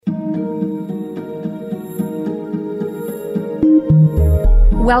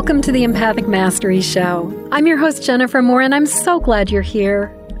Welcome to the Empathic Mastery Show. I'm your host, Jennifer Moore, and I'm so glad you're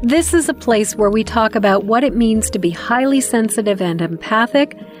here. This is a place where we talk about what it means to be highly sensitive and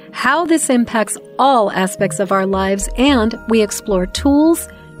empathic, how this impacts all aspects of our lives, and we explore tools,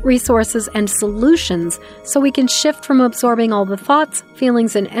 resources, and solutions so we can shift from absorbing all the thoughts,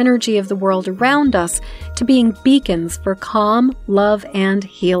 feelings, and energy of the world around us to being beacons for calm, love, and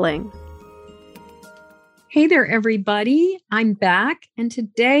healing. Hey there, everybody. I'm back, and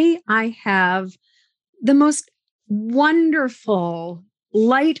today I have the most wonderful,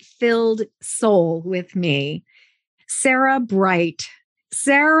 light-filled soul with me, Sarah Bright.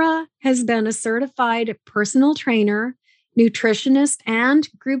 Sarah has been a certified personal trainer, nutritionist, and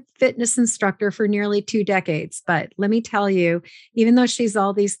group fitness instructor for nearly 2 decades. But let me tell you, even though she's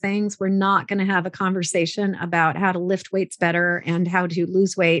all these things, we're not going to have a conversation about how to lift weights better and how to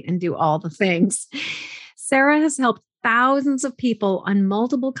lose weight and do all the things. Sarah has helped thousands of people on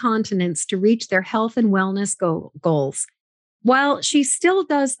multiple continents to reach their health and wellness goals. While she still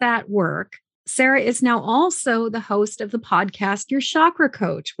does that work, Sarah is now also the host of the podcast, Your Chakra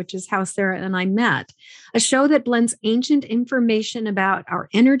Coach, which is how Sarah and I met, a show that blends ancient information about our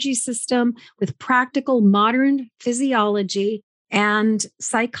energy system with practical modern physiology and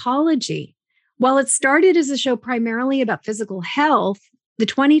psychology. While it started as a show primarily about physical health, the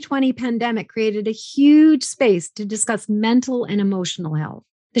 2020 pandemic created a huge space to discuss mental and emotional health.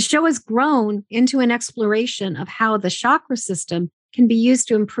 The show has grown into an exploration of how the chakra system can be used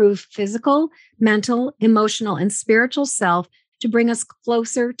to improve physical, mental, emotional, and spiritual self to bring us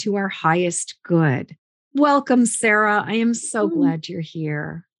closer to our highest good. Welcome, Sarah. I am so glad you're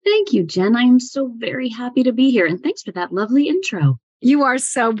here. Thank you, Jen. I'm so very happy to be here. And thanks for that lovely intro. You are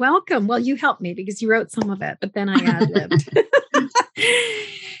so welcome. Well, you helped me because you wrote some of it, but then I ad-libbed.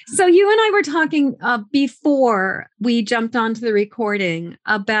 So you and I were talking before we jumped onto the recording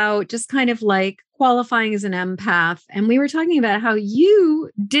about just kind of like qualifying as an empath. And we were talking about how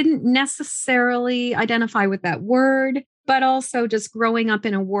you didn't necessarily identify with that word, but also just growing up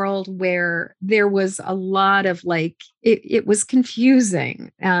in a world where there was a lot of like, it was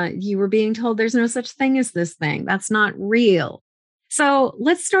confusing. You were being told there's no such thing as this thing. That's not real. So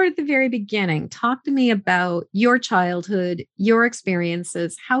let's start at the very beginning. Talk to me about your childhood, your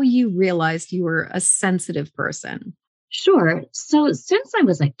experiences, how you realized you were a sensitive person. Sure. So since I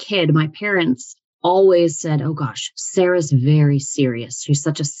was a kid, my parents always said, oh gosh, Sarah's very serious. She's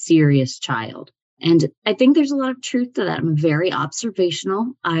such a serious child. And I think there's a lot of truth to that. I'm very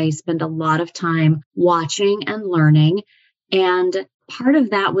observational. I spend a lot of time watching and learning. And part of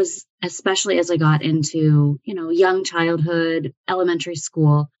that was, especially as I got into, young childhood, elementary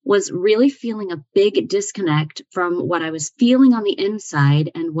school, was really feeling a big disconnect from what I was feeling on the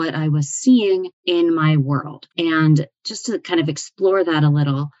inside and what I was seeing in my world. And just to kind of explore that a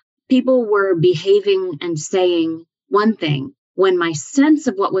little, people were behaving and saying one thing when my sense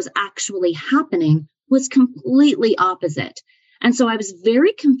of what was actually happening was completely opposite. And so I was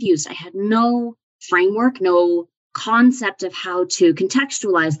very confused. I had no framework, no concept of how to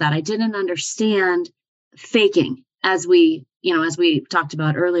contextualize that. I didn't understand faking, as we talked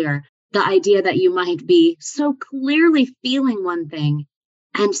about earlier, the idea that you might be so clearly feeling one thing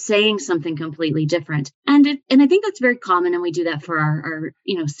and saying something completely different. And I think that's very common. And we do that for our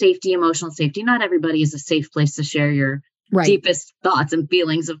safety, emotional safety. Not everybody is a safe place to share your deepest thoughts and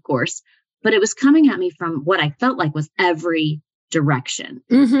feelings, of course, but it was coming at me from what I felt like was every direction.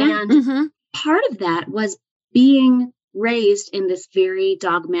 And part of that was being raised in this very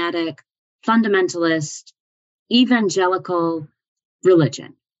dogmatic, fundamentalist, evangelical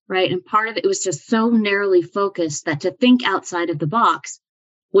religion, right? And part of it was just so narrowly focused that to think outside of the box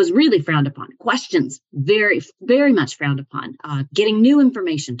was really frowned upon. Questions, very, very much frowned upon. Getting new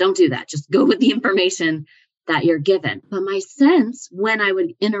information, don't do that. Just go with the information that you're given. But my sense when I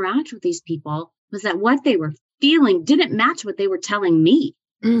would interact with these people was that what they were feeling didn't match what they were telling me.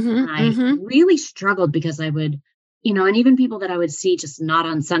 I really struggled because I would, and even people that I would see just not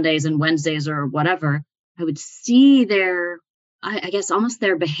on Sundays and Wednesdays or whatever, I would see I guess almost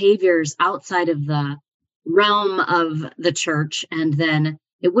their behaviors outside of the realm of the church. And then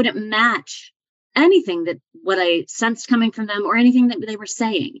it wouldn't match anything that what I sensed coming from them or anything that they were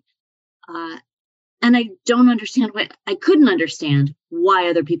saying. And I couldn't understand why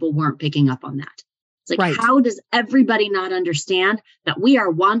other people weren't picking up on that. It's like, how does everybody not understand that we are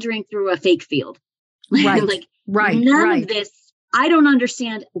wandering through a fake field? None of this. I don't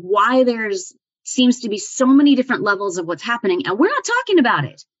understand why seems to be so many different levels of what's happening. And we're not talking about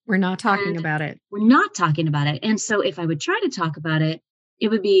it. We're not talking about it. We're not talking about it. And so if I would try to talk about it, it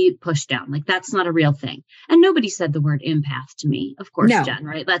would be pushed down. Like, that's not a real thing. And nobody said the word empath to me, of course, No. Jen,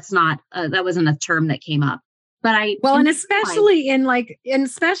 right? That's not, that wasn't a term that came up. But and especially in like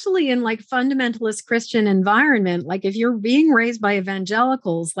fundamentalist Christian environment, like if you're being raised by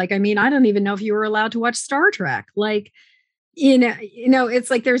evangelicals, like, I mean, I don't even know if you were allowed to watch Star Trek. Like,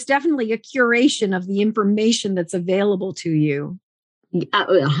 it's like there's definitely a curation of the information that's available to you.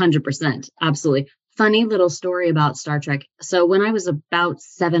 100%. Absolutely. Funny little story about Star Trek. So when I was about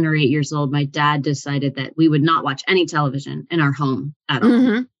 7 or 8 years old, my dad decided that we would not watch any television in our home at all.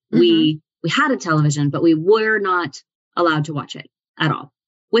 Mm-hmm. We had a television, but we were not allowed to watch it at all,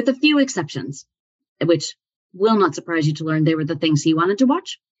 with a few exceptions, which will not surprise you to learn they were the things he wanted to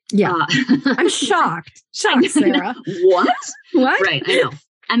watch. Yeah. I'm shocked. Shocked, Sarah. What? What? Right, I know.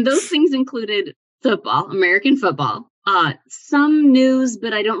 And those things included football, American football, some news,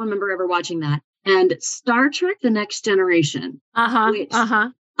 but I don't remember ever watching that. And Star Trek: The Next Generation. Which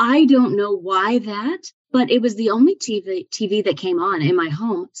I don't know why that, but it was the only TV that came on in my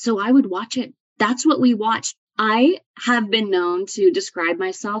home. So I would watch it. That's what we watched. I have been known to describe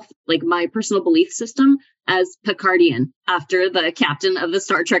myself, like my personal belief system, as Picardian, after the captain of the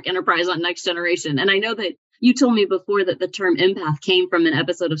Star Trek Enterprise on Next Generation. And I know that you told me before that the term empath came from an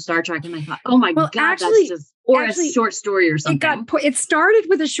episode of Star Trek. And I thought, oh my God, that's just, or a short story or something. It started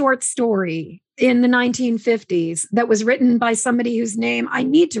with a short story in the 1950s that was written by somebody whose name, I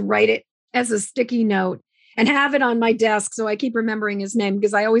need to write it as a sticky note and have it on my desk. So I keep remembering his name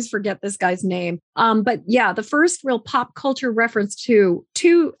because I always forget this guy's name. But yeah, the first real pop culture reference to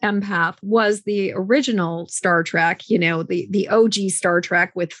empath was the original Star Trek, the OG Star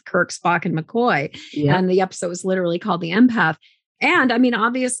Trek with Kirk, Spock, and McCoy. Yep. And the episode was literally called The Empath. And I mean,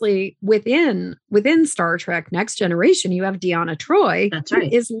 obviously within Star Trek Next Generation, you have Deanna Troi. That's right.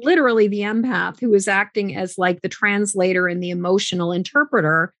 Who is literally the empath who is acting as like the translator and the emotional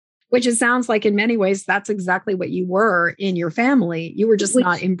interpreter, which it sounds like in many ways, that's exactly what you were in your family. You were just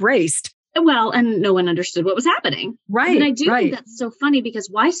not embraced. Well, and no one understood what was happening. Right. And I do think that's so funny because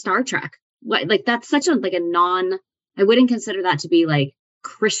why Star Trek? Like that's such a I wouldn't consider that to be like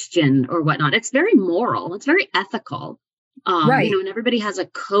Christian or whatnot. It's very moral. It's very ethical. Right. And everybody has a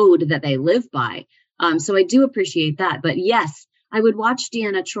code that they live by. So I do appreciate that. But yes, I would watch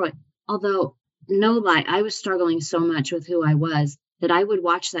Deanna Troi. Although, no lie, I was struggling so much with who I was that I would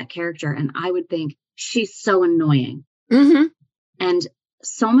watch that character and I would think she's so annoying. Mm-hmm. And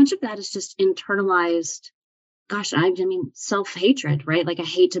so much of that is just internalized. Gosh, I mean, self-hatred, right? Like I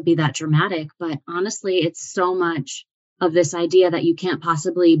hate to be that dramatic, but honestly, it's so much of this idea that you can't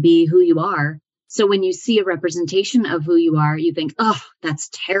possibly be who you are. So when you see a representation of who you are, you think, oh, that's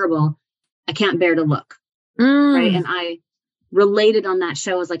terrible. I can't bear to look. Right. And I related on that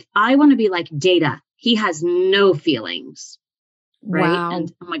show. I was like, I want to be like Data. He has no feelings. Right. Wow.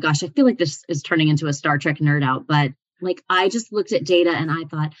 And oh my gosh, I feel like this is turning into a Star Trek nerd out, but like, I just looked at Data and I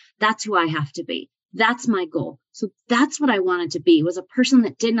thought, that's who I have to be. That's my goal. So that's what I wanted to be, was a person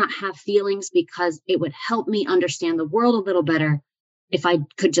that did not have feelings, because it would help me understand the world a little better if I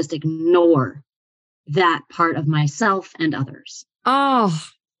could just ignore that part of myself and others. Oh.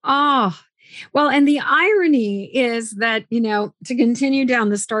 Well, and the irony is that, to continue down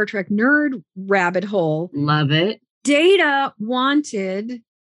the Star Trek nerd rabbit hole. Love it. Data wanted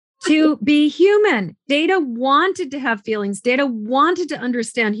to be human. Data wanted to have feelings. Data wanted to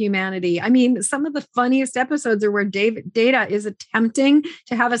understand humanity. I mean, some of the funniest episodes are where Data is attempting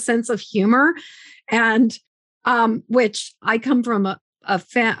to have a sense of humor, and which I come from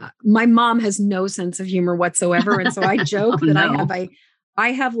my mom has no sense of humor whatsoever. And so I joke that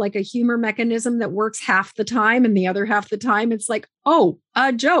I have like a humor mechanism that works half the time, and the other half the time it's like, oh,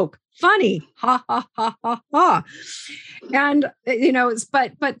 a joke, funny, ha, ha, ha, ha, ha. And,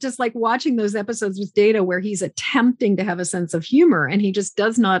 but just like watching those episodes with Data where he's attempting to have a sense of humor and he just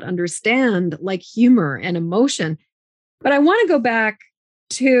does not understand like humor and emotion. But I want to go back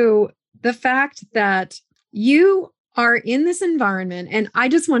to the fact that you are in this environment. And I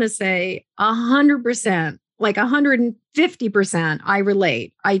just want to say 100%, like 150%, I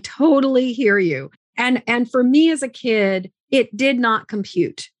relate. I totally hear you. And for me as a kid, it did not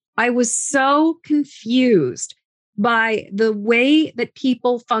compute. I was so confused by the way that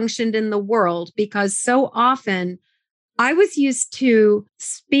people functioned in the world, because so often I was used to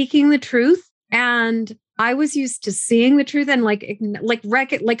speaking the truth, and I was used to seeing the truth, and like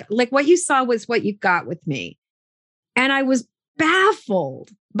what you saw was what you got with me. And I was baffled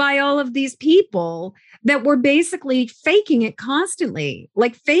by all of these people that were basically faking it constantly.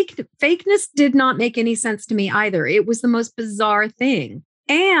 Like fakeness did not make any sense to me either. It was the most bizarre thing.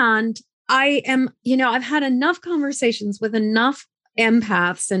 And I am, I've had enough conversations with enough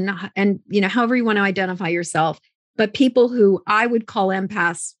empaths and however you want to identify yourself, but people who I would call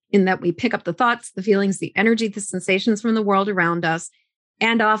empaths in that we pick up the thoughts, the feelings, the energy, the sensations from the world around us.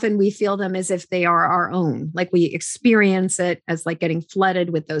 And often we feel them as if they are our own, like we experience it as like getting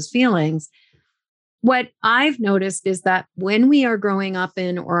flooded with those feelings. What I've noticed is that when we are growing up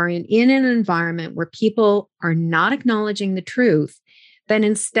in or in an environment where people are not acknowledging the truth, then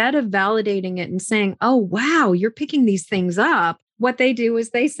instead of validating it and saying, oh, wow, you're picking these things up, what they do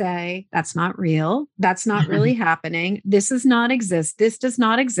is they say, that's not real. That's not really happening. This does not exist. This does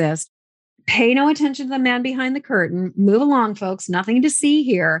not exist. Pay no attention to the man behind the curtain. Move along, folks. Nothing to see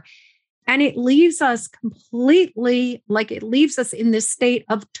here. And it leaves us completely, like it leaves us in this state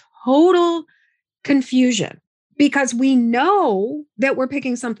of total confusion because we know that we're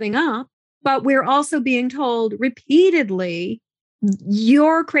picking something up, but we're also being told repeatedly,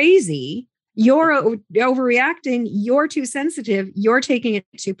 you're crazy, you're overreacting, you're too sensitive, you're taking it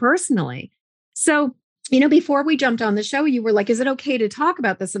too personally. So, before we jumped on the show, you were like, is it okay to talk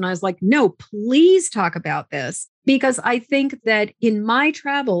about this? And I was like, no, please talk about this. Because I think that in my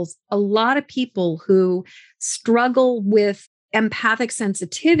travels, a lot of people who struggle with empathic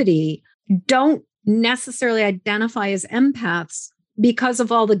sensitivity don't necessarily identify as empaths because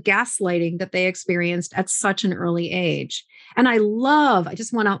of all the gaslighting that they experienced at such an early age. And I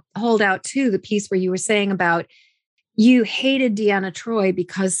just want to hold out too the piece where you were saying about you hated Deanna Troi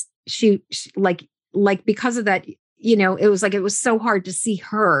because she because of that, it was like, it was so hard to see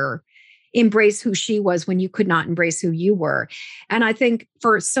her embrace who she was when you could not embrace who you were. And I think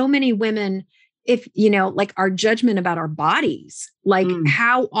for so many women, if, like our judgment about our bodies, like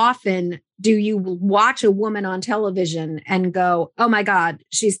how often do you watch a woman on television and go, oh my God,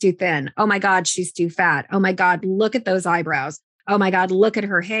 she's too thin. Oh my God, she's too fat. Oh my God, look at those eyebrows. Oh my God, look at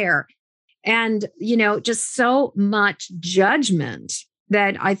her hair. And, just so much judgment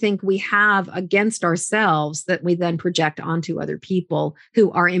that I think we have against ourselves that we then project onto other people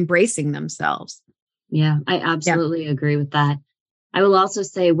who are embracing themselves. Yeah, I absolutely agree with that. I will also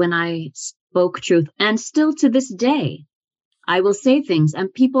say when I spoke truth, and still to this day, I will say things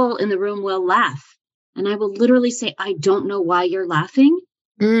and people in the room will laugh. And I will literally say, I don't know why you're laughing.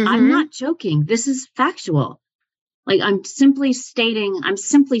 Mm-hmm. I'm not joking. This is factual. Like I'm simply speaking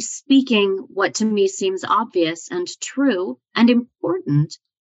what to me seems obvious and true and important,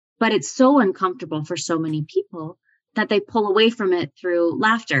 but it's so uncomfortable for so many people that they pull away from it through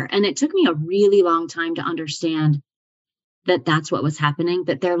laughter. And it took me a really long time to understand that that's what was happening,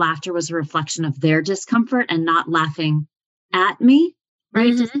 that their laughter was a reflection of their discomfort and not laughing at me.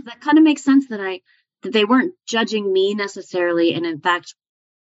 Right. Mm-hmm. That kind of makes sense that they weren't judging me necessarily. And in fact,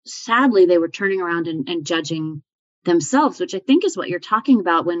 sadly, they were turning around and judging themselves, which I think is what you're talking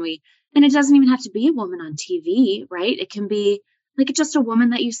about and it doesn't even have to be a woman on TV, right? It can be like just a woman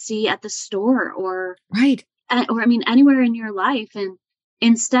that you see at the store or anywhere in your life. And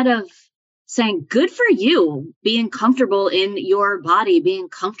instead of saying, good for you, being comfortable in your body, being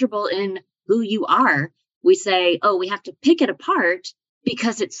comfortable in who you are, we say, oh, we have to pick it apart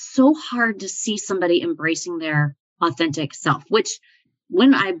because it's so hard to see somebody embracing their authentic self, which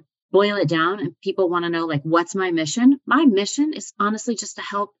when I boil it down and people want to know, like, what's my mission? My mission is honestly just to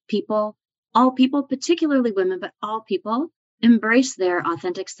help people, all people, particularly women, but all people embrace their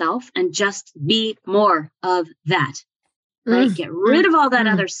authentic self and just be more of that, right? Get rid of all that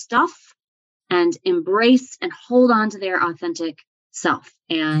other stuff and embrace and hold on to their authentic self.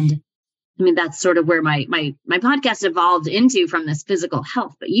 And I mean, that's sort of where my podcast evolved into from this physical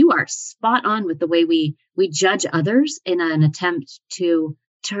health, but you are spot on with the way we judge others in an attempt to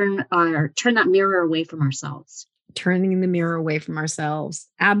turn that mirror away from ourselves. Turning the mirror away from ourselves.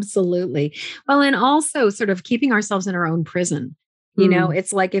 Absolutely. Well, and also sort of keeping ourselves in our own prison.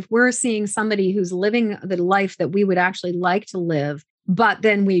 It's like if we're seeing somebody who's living the life that we would actually like to live, but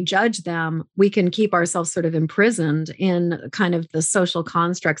then we judge them, we can keep ourselves sort of imprisoned in kind of the social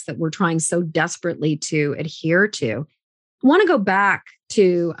constructs that we're trying so desperately to adhere to. I want to go back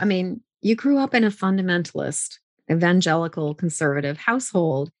to, you grew up in a fundamentalist, evangelical, conservative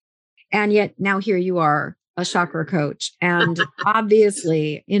household, and yet now here you are, a chakra coach, and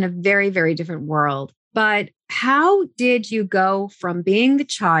obviously in a very, very different world. But how did you go from being the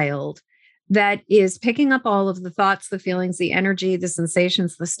child that is picking up all of the thoughts, the feelings, the energy, the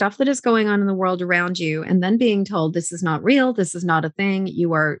sensations, the stuff that is going on in the world around you, and then being told this is not real, this is not a thing,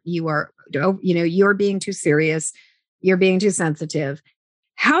 you're being too serious, you're being too sensitive.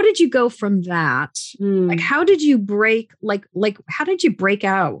 how did you go from that? Like, Mm. how did you break, how did you break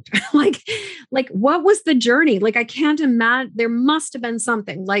out? like, what was the journey? Like, I can't imagine, there must have been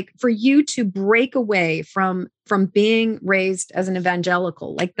something like for you to break away from being raised as an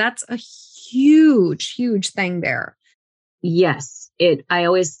evangelical. Like, that's a huge, huge thing there. Yes. I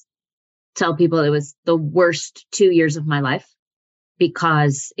always tell people it was the worst 2 years of my life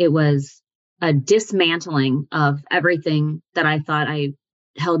because it was a dismantling of everything that I thought I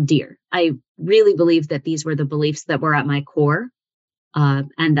held dear. I really believed that these were the beliefs that were at my core.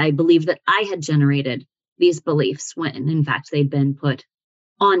 And I believe that I had generated these beliefs when, in fact, they'd been put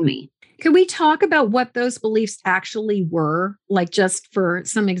on me. Could we talk about what those beliefs actually were? Like, just for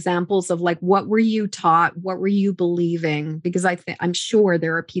some examples of like, what were you taught? What were you believing? Because I'm sure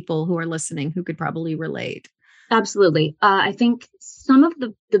there are people who are listening who could probably relate. Absolutely. I think some of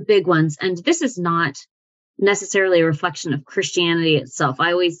the big ones, and this is not necessarily a reflection of Christianity itself.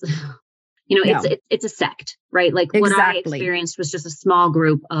 I always, No. it's a sect, right? Like what I Exactly. experienced was just a small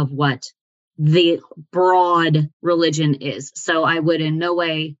group of what the broad religion is. So I would in no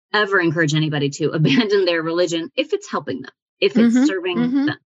way ever encourage anybody to abandon their religion if it's helping them, if it's serving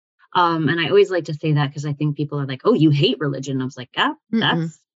them. And I always like to say that because I think people are like, oh, you hate religion. I was like,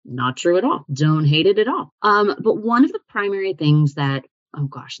 that's not true at all. Don't hate it at all. But one of the primary things that, oh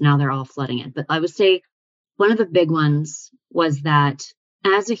gosh, now they're all flooding it. But I would say one of the big ones was that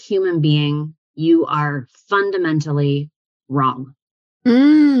as a human being, you are fundamentally wrong.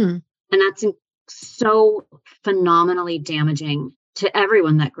 And that's so phenomenally damaging to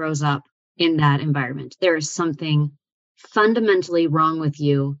everyone that grows up in that environment. There is something fundamentally wrong with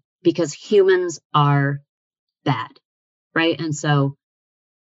you because humans are bad, right? And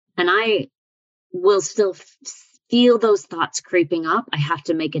I will still feel those thoughts creeping up. I have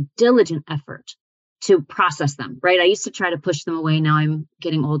to make a diligent effort to process them, right? I used to try to push them away. Now I'm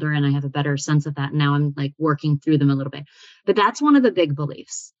getting older and I have a better sense of that. Now I'm like working through them a little bit. But that's one of the big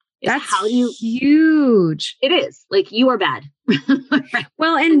beliefs. That's huge. It is like you are bad.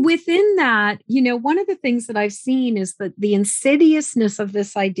 Well, and within that, one of the things that I've seen is that the insidiousness of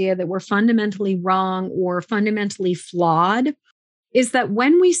this idea that we're fundamentally wrong or fundamentally flawed is that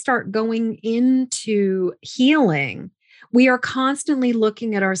when we start going into healing, we are constantly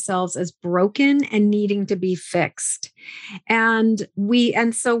looking at ourselves as broken and needing to be fixed. And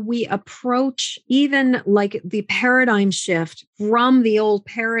so we approach even like the paradigm shift from the old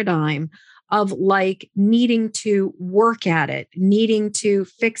paradigm of like needing to work at it, needing to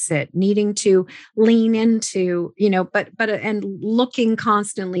fix it, needing to lean into, and looking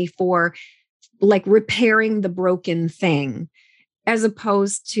constantly for like repairing the broken thing, as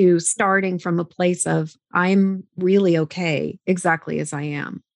opposed to starting from a place of I'm really okay exactly as I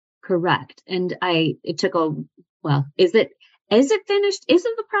am. Correct. And it took is it finished?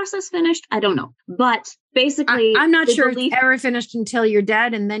 Isn't the process finished? I don't know. But basically, I'm not sure it's ever finished until you're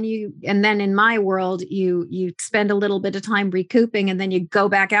dead. And then in my world, you spend a little bit of time recouping and then you go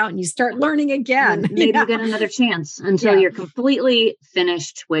back out and you start learning again. Maybe you get another chance until you're completely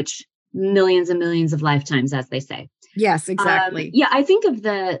finished, which millions and millions of lifetimes, as they say. Yes, exactly. I think of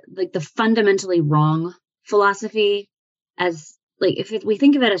the fundamentally wrong philosophy as like, if we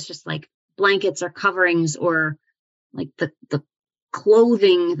think of it as just like blankets or coverings or like the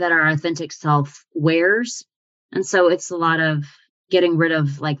clothing that our authentic self wears. And so it's a lot of getting rid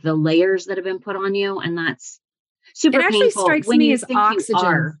of like the layers that have been put on you. And that's super painful. It actually strikes me as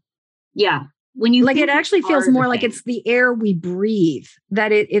oxygen. When you like, it actually feels more like it's the air we breathe,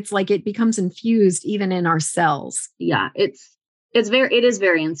 that it's like it becomes infused even in our cells. Yeah, it is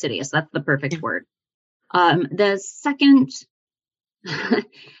very insidious. That's the perfect word. The second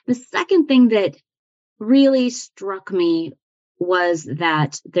thing that really struck me was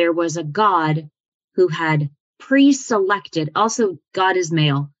that there was a God who had pre-selected, also God is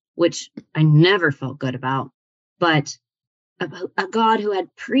male, which I never felt good about, but a God who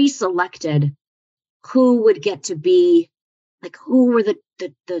had pre-selected who would get to be, like, who were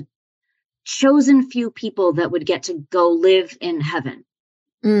the chosen few people that would get to go live in heaven,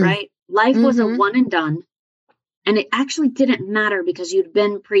 right? Life was a one and done, and it actually didn't matter because you'd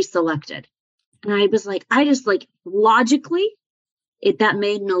been pre-selected. And I was like, logically, that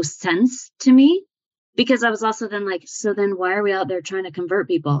made no sense to me, because I was also then like, so then why are we out there trying to convert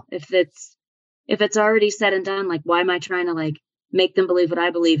people? If it's already said and done, like, why am I trying to like make them believe what I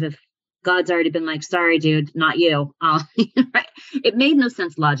believe if God's already been like, sorry, dude, not you. Right? It made no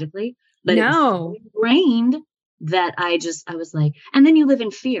sense logically, but it was so ingrained that I was like, and then you live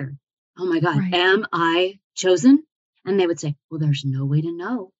in fear. Oh my God, am I chosen? And they would say, well, there's no way to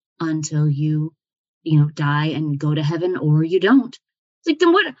know until you die and go to heaven, or you don't. It's like,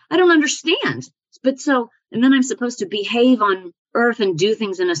 then what? I don't understand. But so, and then I'm supposed to behave on earth and do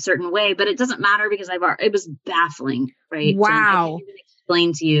things in a certain way, but it doesn't matter because it was baffling, right? Jen, I can't Wow. even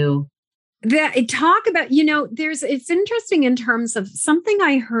explain to you. Talk about, it's interesting in terms of something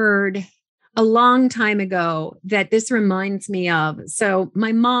I heard a long time ago that this reminds me of. So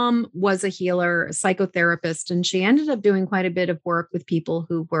my mom was a healer, a psychotherapist, and she ended up doing quite a bit of work with people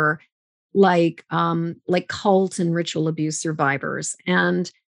who were like cult and ritual abuse survivors. And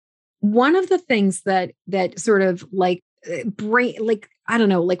one of the things that sort of like brain, like, I don't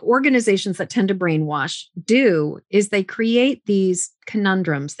know, like organizations that tend to brainwash do is they create these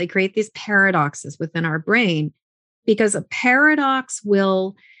conundrums, they create these paradoxes within our brain, because a paradox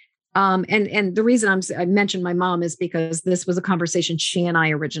will and the reason I mentioned my mom is because this was a conversation she and I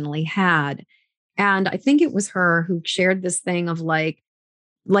originally had. And I think it was her who shared this thing of like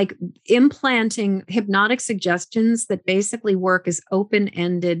implanting hypnotic suggestions that basically work as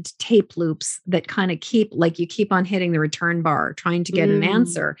open-ended tape loops that kind of you keep on hitting the return bar trying to get an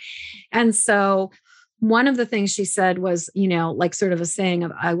answer. And so one of the things she said was, like sort of a saying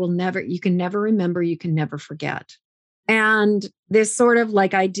of, you can never remember, you can never forget. And this sort of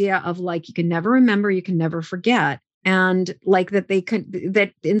like idea of like, you can never remember, you can never forget. And like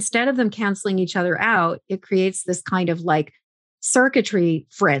that instead of them canceling each other out, it creates this kind of like circuitry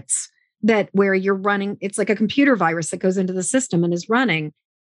fritz where you're running, it's like a computer virus that goes into the system and is running.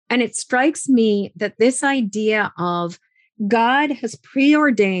 And it strikes me that this idea of God has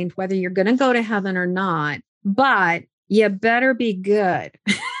preordained whether you're going to go to heaven or not, but you better be good.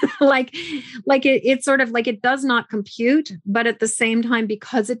 It's sort of like it does not compute, but at the same time,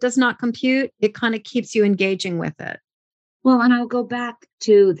 because it does not compute, it kind of keeps you engaging with it. Well, and I'll go back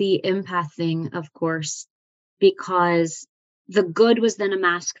to the empath thing, of course, because the good was then a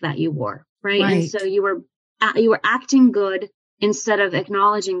mask that you wore, right? And so you were acting good instead of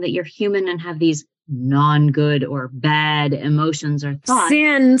acknowledging that you're human and have these non-good or bad emotions or thoughts.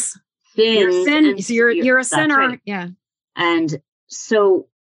 Sins. You're a sinner. Right. Yeah. And so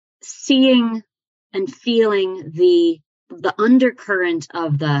seeing and feeling the undercurrent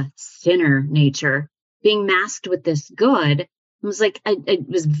of the sinner nature being masked with this good, it was like, it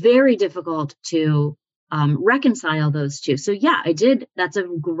was very difficult to reconcile those two. So yeah, I did. That's a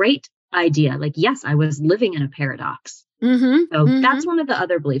great idea. Like, yes, I was living in a paradox. That's one of the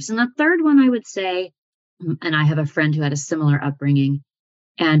other beliefs. And the third one I would say, and I have a friend who had a similar upbringing,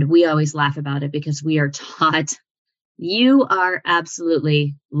 and we always laugh about it because we are taught you are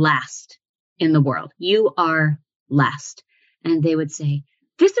absolutely last in the world. You are last. And they would say,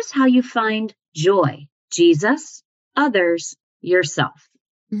 this is how you find joy: Jesus, others, yourself.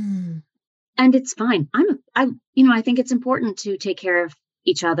 And it's fine. I think it's important to take care of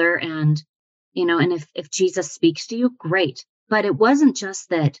each other. And, and if Jesus speaks to you, great. But it wasn't just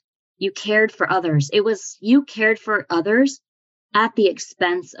that you cared for others. It was you cared for others at the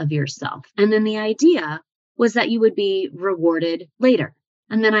expense of yourself. And then the idea was that you would be rewarded later.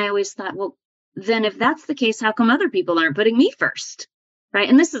 And then I always thought, well, then if that's the case, how come other people aren't putting me first? Right.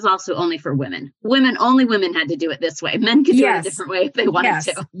 And this is also only for women. Only women had to do it this way. Men could do it a different way if they wanted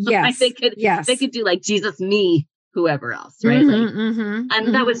to. Yes. They could do like Jesus, me, whoever else. Right. And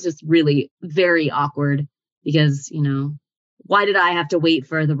that was just really very awkward because, why did I have to wait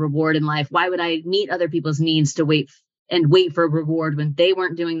for the reward in life? Why would I meet other people's needs to wait for a reward when they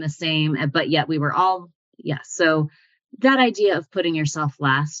weren't doing the same? But yet we were all. So that idea of putting yourself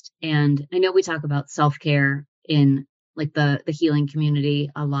last. And I know we talk about self-care in like the healing community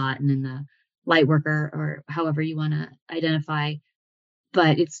a lot and in the light worker or however you want to identify.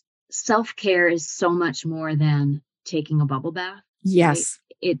 But it's self-care is so much more than taking a bubble bath. Yes.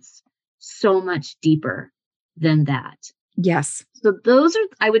 Right? It's so much deeper than that. Yes. So those are,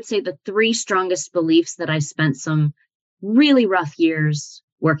 I would say, the three strongest beliefs that I spent some really rough years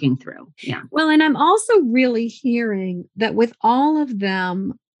working through. Yeah. Well, and I'm also really hearing that with all of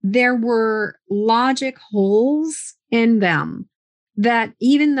them, there were logic holes in them that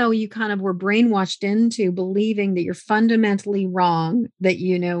even though you kind of were brainwashed into believing that you're fundamentally wrong,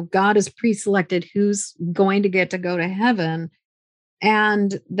 that, God has pre-selected who's going to get to go to heaven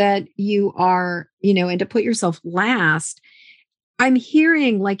and that you are, and to put yourself last, I'm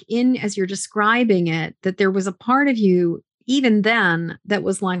hearing like as you're describing it, that there was a part of you even then that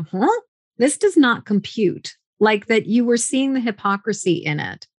was like, this does not compute. Like that you were seeing the hypocrisy in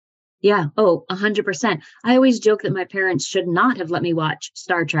it. Yeah. Oh, 100%. I always joke that my parents should not have let me watch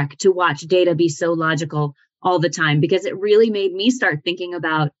Star Trek to watch Data be so logical all the time, because it really made me start thinking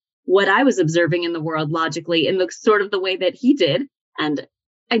about what I was observing in the world logically in the sort of the way that he did. And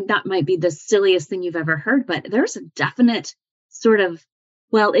that might be the silliest thing you've ever heard, but there's a definite sort of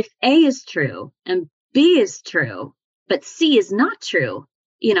well, if A is true and B is true, but C is not true,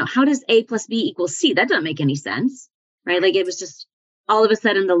 how does A plus B equal C? That doesn't make any sense, right? Like it was just all of a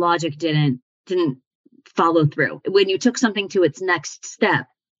sudden the logic didn't follow through. When you took something to its next step,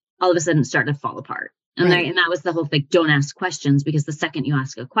 all of a sudden it started to fall apart. And, and that was the whole thing. Don't ask questions, because the second you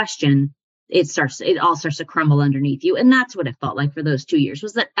ask a question, it all starts to crumble underneath you. And that's what it felt like for those 2 years,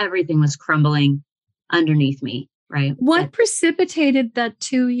 was that everything was crumbling underneath me. Right. What precipitated that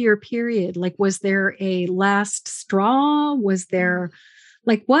 2-year period? Like, was there a last straw? Was there,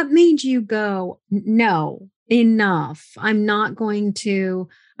 like, what made you go, no, enough? I'm not going to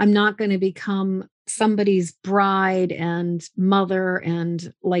become somebody's bride and mother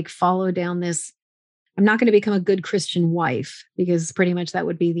and like follow down this. I'm not going to become a good Christian wife, because pretty much that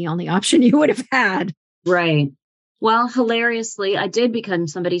would be the only option you would have had. Right. Well, hilariously, I did become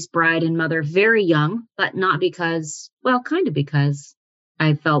somebody's bride and mother very young, but not because, kind of because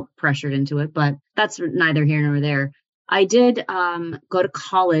I felt pressured into it, but that's neither here nor there. I did go to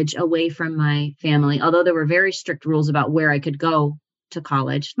college away from my family, although there were very strict rules about where I could go to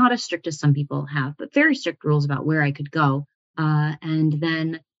college. Not as strict as some people have, but very strict rules about where I could go.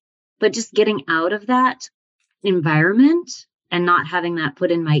 But just getting out of that environment and not having that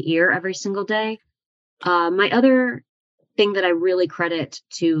put in my ear every single day. My other thing that I really credit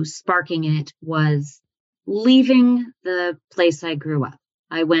to sparking it was leaving the place I grew up.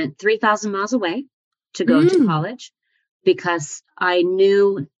 I went 3,000 miles away to go to college, because I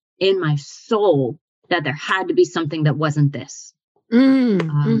knew in my soul that there had to be something that wasn't this.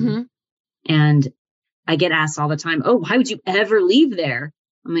 And I get asked all the time, oh, why would you ever leave there?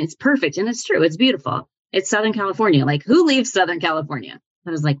 I mean, it's perfect. And it's true. It's beautiful. It's Southern California. Like, who leaves Southern California? I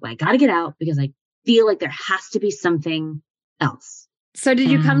was like, well, I got to get out, because I feel like there has to be something else. So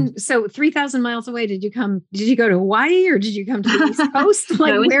did you come, 3,000 miles away, did you go to Hawaii, or did you come to the East Coast?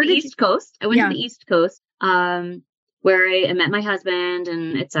 Like, I went where to the East Coast. I went to the East Coast, where I met my husband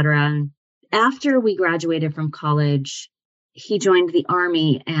and et cetera. And after we graduated from college, he joined the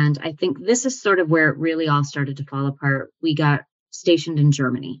Army. And I think this is sort of where it really all started to fall apart. We got stationed in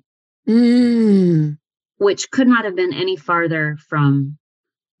Germany, which could not have been any farther from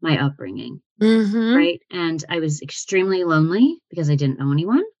my upbringing. Right. And I was extremely lonely because I didn't know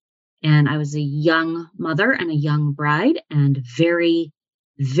anyone. And I was a young mother and a young bride, and very,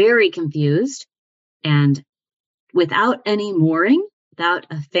 very confused, and without any mooring, without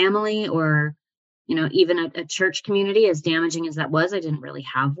a family or, even a church community, as damaging as that was. I didn't really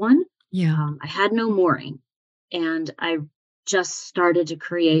have one. Yeah. I had no mooring, and I just started to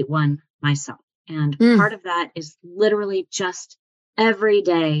create one myself. And part of that is literally just every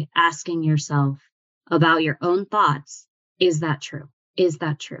day asking yourself about your own thoughts. Is that true? Is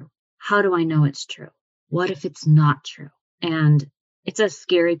that true? How do I know it's true? What if it's not true? And it's a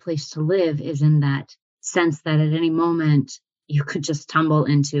scary place to live, is in that sense that at any moment you could just tumble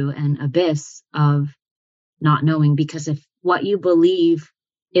into an abyss of not knowing, because if what you believe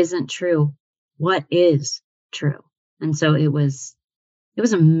isn't true, what is true? And so it was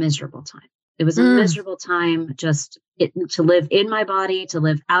a miserable time. It was a miserable time just to live in my body, to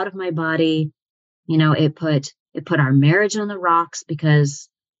live out of my body. It put our marriage on the rocks, because,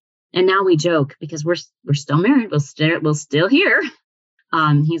 and now we joke because we're still married. We'll still here.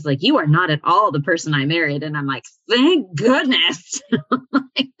 He's like, you are not at all the person I married. And I'm like, thank goodness,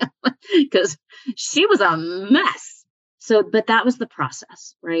 because she was a mess. So, but that was the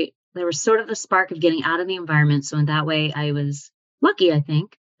process, right? There was sort of the spark of getting out of the environment. So in that way, I was lucky, I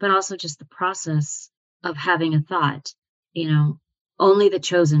think. But also just the process of having a thought, only the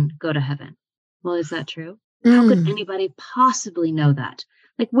chosen go to heaven. Well, is that true? How could anybody possibly know that?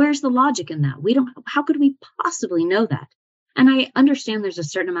 Like, where's the logic in that? How could we possibly know that? And I understand there's a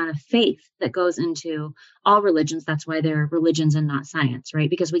certain amount of faith that goes into all religions. That's why they're religions and not science, right?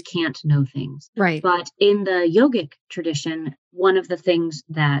 Because we can't know things. Right. But in the yogic tradition, one of the things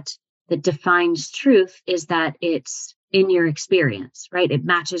that defines truth is that it's in your experience, right? It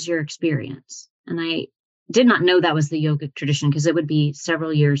matches your experience. And I did not know that was the yogic tradition, because it would be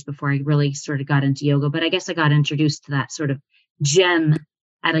several years before I really sort of got into yoga. But I guess I got introduced to that sort of gem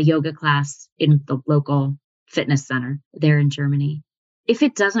at a yoga class in the local fitness center there in Germany. If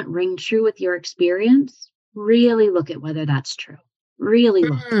it doesn't ring true with your experience, really look at whether that's true. Really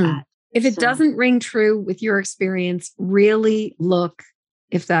look at. If it doesn't ring true with your experience, really look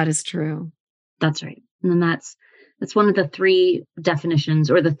if that is true. That's right. And then that's one of the 3 definitions,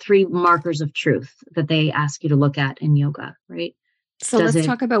 or the 3 markers of truth that they ask you to look at in yoga, right? So let's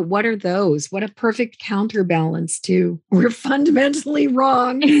talk about, what are those? What a perfect counterbalance to, we're fundamentally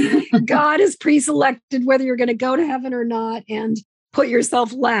wrong. God is pre-selected whether you're going to go to heaven or not. And put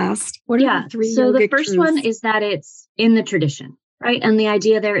yourself last. What are the three So the yogic first truths? one is that it's in the tradition, right? And the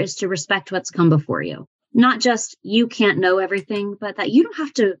idea there is to respect what's come before you. Not just you can't know everything, but that you don't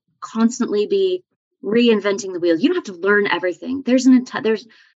have to constantly be reinventing the wheel. You don't have to learn everything. There's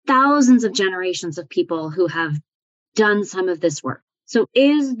thousands of generations of people who have done some of this work. So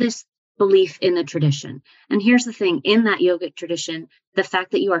is this belief in the tradition? And here's the thing, in that yogic tradition, the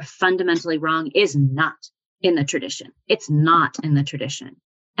fact that you are fundamentally wrong is not in the tradition. It's not in the tradition.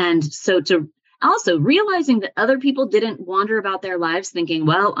 And so to also realizing that other people didn't wander about their lives thinking,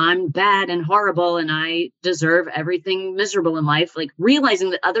 well, I'm bad and horrible and I deserve everything miserable in life. Like realizing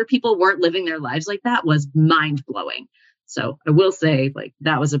that other people weren't living their lives like that was mind blowing. So I will say, like,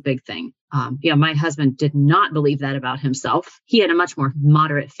 that was a big thing. My husband did not believe that about himself. He had a much more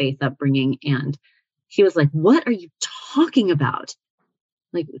moderate faith upbringing. And he was like, what are you talking about?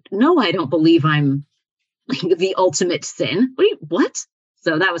 Like, no, I don't believe I'm like the ultimate sin. What?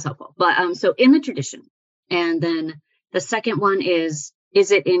 So that was helpful. But so in the tradition. And then the second one is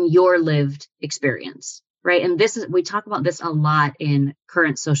it in your lived experience? Right. And we talk about this a lot in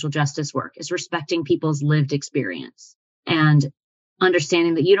current social justice work, is respecting people's lived experience and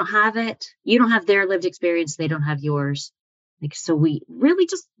understanding that you don't have it. You don't have their lived experience. They don't have yours. Like, so we really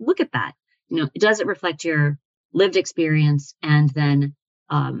just look at that. Does it reflect your lived experience? And then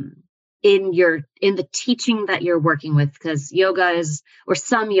in the teaching that you're working with, because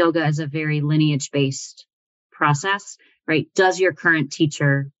some yoga is a very lineage based process, right? Does your current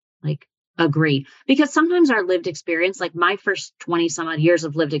teacher agree? Because sometimes our lived experience, like my first 20 some odd years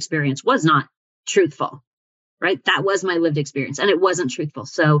of lived experience, was not truthful, right? That was my lived experience and it wasn't truthful.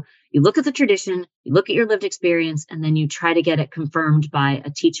 So you look at the tradition, you look at your lived experience, and then you try to get it confirmed by a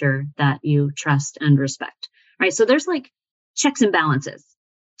teacher that you trust and respect, right? So there's checks and balances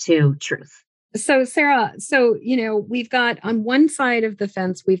to truth. So Sarah, we've got on one side of the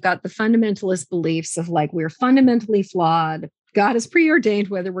fence, we've got the fundamentalist beliefs of we're fundamentally flawed. God has preordained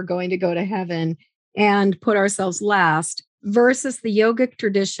whether we're going to go to heaven and put ourselves last, versus the yogic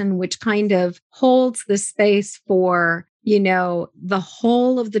tradition, which kind of holds the space for, the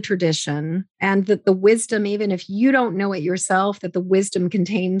whole of the tradition, and that the wisdom, even if you don't know it yourself, that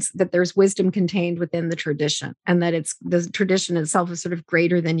there's wisdom contained within the tradition, and that the tradition itself is sort of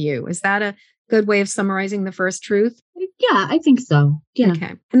greater than you. Is that a good way of summarizing the first truth? Yeah, I think so. Yeah.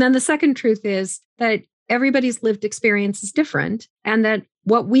 Okay. And then the second truth is that everybody's lived experience is different, and that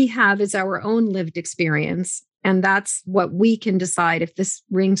what we have is our own lived experience. And that's what we can decide if this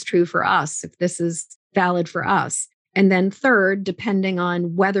rings true for us, if this is valid for us. And then third, depending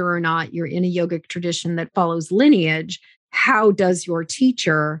on whether or not you're in a yogic tradition that follows lineage, how does your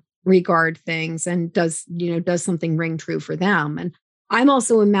teacher regard things, and does something ring true for them? And I'm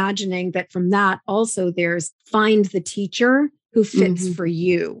also imagining that from that also there's find the teacher who fits for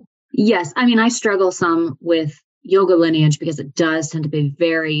you. Yes. I mean, I struggle some with yoga lineage because it does tend to be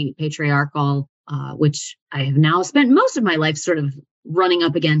very patriarchal, which I have now spent most of my life sort of running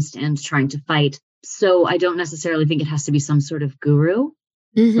up against and trying to fight. So I don't necessarily think it has to be some sort of guru,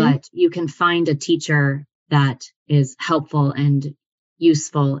 but you can find a teacher that is helpful and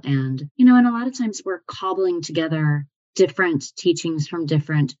useful. And, and a lot of times we're cobbling together different teachings from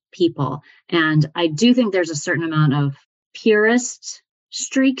different people. And I do think there's a certain amount of purist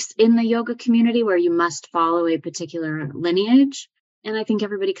streaks in the yoga community where you must follow a particular lineage. And I think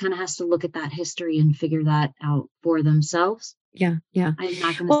everybody kind of has to look at that history and figure that out for themselves. Yeah. I'm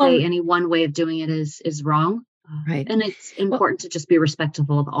not going to say any one way of doing it is wrong. Right. And it's important to just be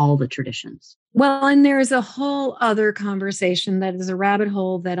respectful of all the traditions. Well, and there's a whole other conversation that is a rabbit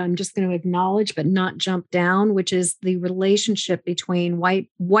hole that I'm just going to acknowledge but not jump down, which is the relationship between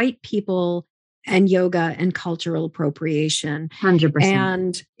white people and yoga and cultural appropriation.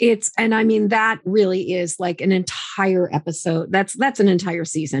 100%. And I mean, that really is like an entire episode. That's an entire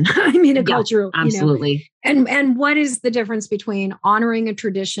season. I mean, cultural, absolutely. And what is the difference between honoring a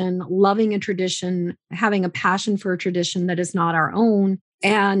tradition, loving a tradition, having a passion for a tradition that is not our own,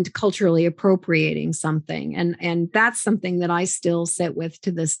 and culturally appropriating something? And that's something that I still sit with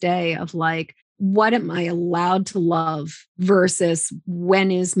to this day of what am I allowed to love versus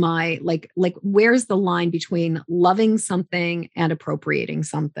when is my, where's the line between loving something and appropriating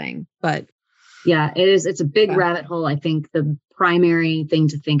something? But yeah, it is. It's a big rabbit hole. I think the primary thing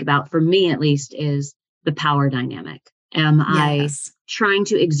to think about, for me at least, is the power dynamic. Am I trying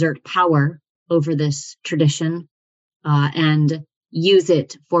to exert power over this tradition and use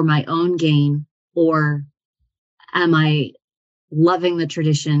it for my own gain? Or am I loving the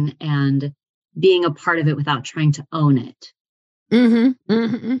tradition and being a part of it without trying to own it? Mm-hmm,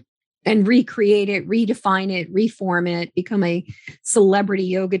 mm-hmm. And recreate it, redefine it, reform it, become a celebrity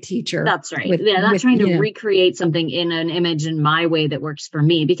yoga teacher. That's right. Not trying to recreate something in an image in my way that works for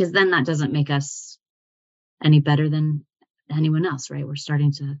me, because then that doesn't make us any better than anyone else, right? We're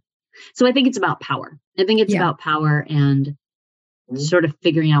starting to. So I think it's about power. I think it's about power and sort of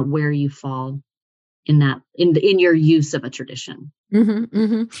figuring out where you fall in that, in your use of a tradition. Mm-hmm,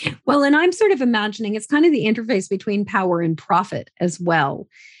 mm-hmm. Well, and I'm sort of imagining it's kind of the interface between power and profit as well.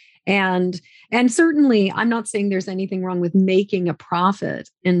 And certainly I'm not saying there's anything wrong with making a profit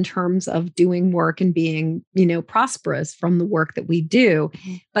in terms of doing work and being, prosperous from the work that we do.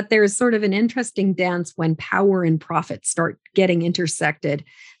 But there's sort of an interesting dance when power and profit start getting intersected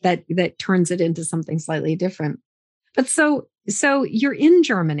that turns it into something slightly different. But so you're in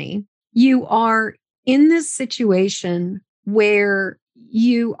Germany, you are in this situation where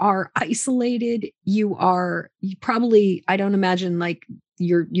you are isolated, you probably, I don't imagine like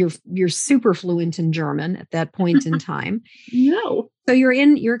you're super fluent in German at that point in time. No. So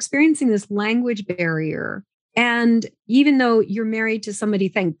you're experiencing this language barrier. And even though you're married to somebody,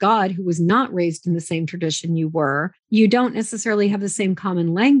 thank God, who was not raised in the same tradition you were, you don't necessarily have the same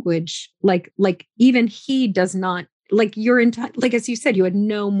common language. Like even he does not, like like as you said, you had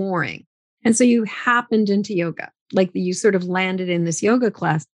no mooring. And so you happened into yoga, like you sort of landed in this yoga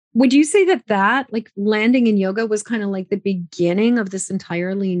class. Would you say that like landing in yoga was kind of like the beginning of this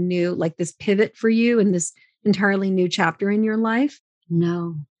entirely new, like this pivot for you and this entirely new chapter in your life?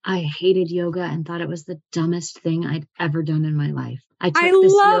 No, I hated yoga and thought it was the dumbest thing I'd ever done in my life. I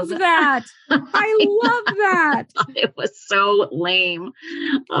love that. I love that. It was so lame.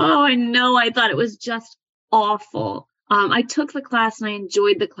 Oh, I know. I thought it was just awful. I took the class and I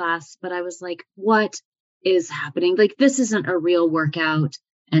enjoyed the class, but I was like, what is happening? Like, this isn't a real workout.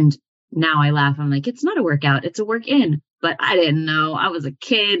 And now I laugh. I'm like, it's not a workout. It's a work in. But I didn't know. I was a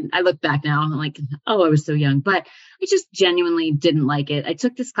kid. I look back now and I'm like, oh, I was so young. But I just genuinely didn't like it. I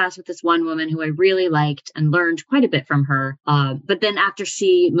took this class with this one woman who I really liked and learned quite a bit from her. But then after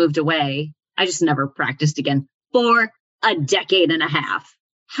she moved away, I just never practiced again for a decade and a half.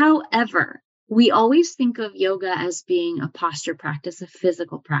 However, we always think of yoga as being a posture practice, a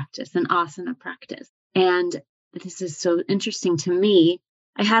physical practice, an asana practice. And this is so interesting to me.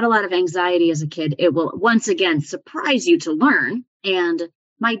 I had a lot of anxiety as a kid. It will once again surprise you to learn. And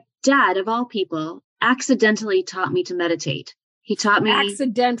my dad, of all people, accidentally taught me to meditate. He taught me.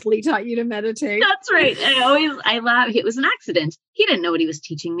 Accidentally taught you to meditate. That's right. I laugh. It was an accident. He didn't know what he was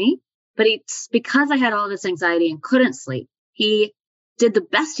teaching me, but because I had all this anxiety and couldn't sleep, he did the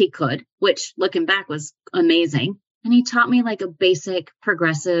best he could, which looking back was amazing. And he taught me like a basic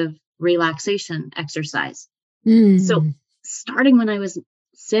progressive relaxation exercise. So starting when I was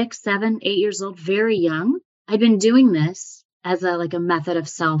 6, 7, 8 years old, very young, I'd been doing this as a method of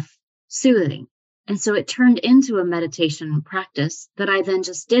self-soothing. And so it turned into a meditation practice that I then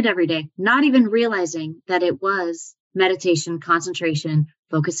just did every day, not even realizing that it was meditation, concentration,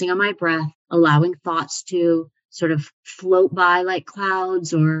 focusing on my breath, allowing thoughts to sort of float by like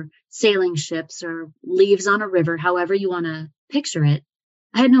clouds or sailing ships or leaves on a river, however you want to picture it.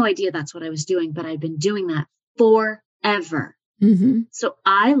 I had no idea that's what I was doing, but I'd been doing that forever. Mm-hmm. So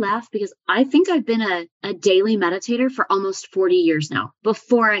I laugh because I think I've been a daily meditator for almost 40 years now,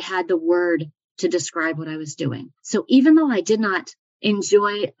 before I had the word to describe what I was doing. So even though I did not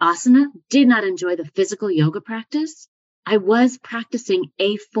enjoy asana, did not enjoy the physical yoga practice, I was practicing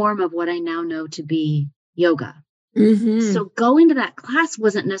a form of what I now know to be yoga. Mm-hmm. So going to that class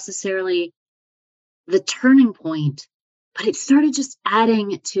wasn't necessarily the turning point, but it started just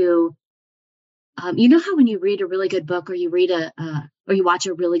adding to, you know how when you read a really good book or you read or you watch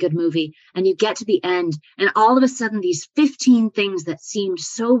a really good movie and you get to the end and all of a sudden these 15 things that seemed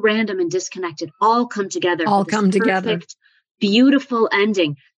so random and disconnected all come together. Perfect, beautiful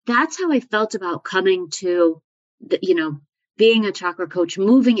ending. That's how I felt about coming to being a chakra coach,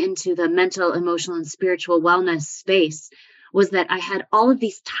 moving into the mental, emotional, and spiritual wellness space, was that I had all of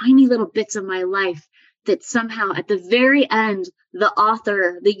these tiny little bits of my life that somehow at the very end, the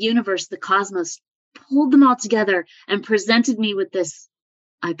author, the universe, the cosmos pulled them all together and presented me with this,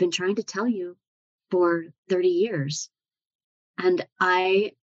 I've been trying to tell you for 30 years. And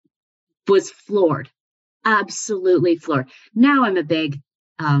I was floored, absolutely floored. Now I'm a big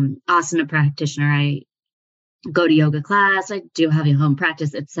asana practitioner. I go to yoga class, I do have a home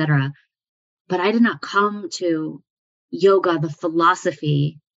practice, etc. But I did not come to yoga, the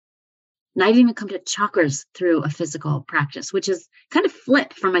philosophy, and I didn't even come to chakras through a physical practice, which is kind of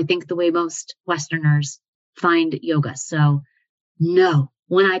flip from, I think, the way most Westerners find yoga. So no,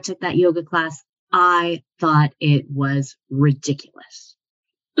 when I took that yoga class, I thought it was ridiculous.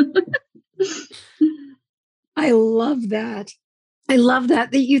 I love that. I love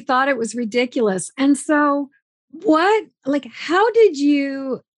that you thought it was ridiculous. And so how did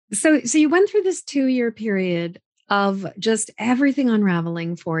you, so you went through this 2-year period of just everything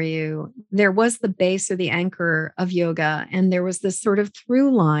unraveling for you. There was the base or the anchor of yoga, and there was this sort of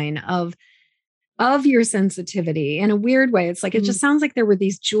through line of your sensitivity in a weird way. It's like, it just sounds like there were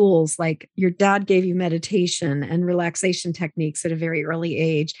these jewels, like your dad gave you meditation and relaxation techniques at a very early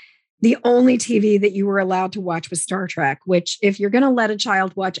age. The only TV that you were allowed to watch was Star Trek, which if you're going to let a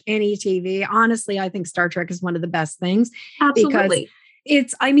child watch any TV, honestly, I think Star Trek is one of the best things. Absolutely.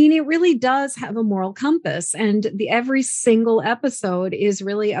 Because it really does have a moral compass, and every single episode is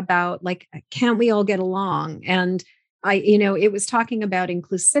really about like, can't we all get along? And it was talking about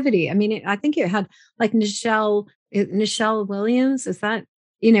inclusivity. I mean, I think it had like Nichelle Williams. Is that,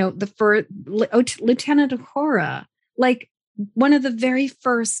 the first Lieutenant Uhura, like one of the very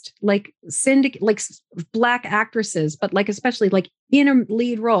first like syndicate, like Black actresses, but like especially like in a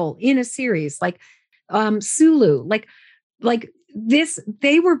lead role in a series, like Sulu, like this,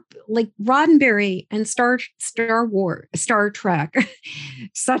 they were like Roddenberry and Star Trek,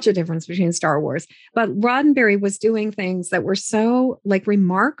 such a difference between Star Wars, but Roddenberry was doing things that were so like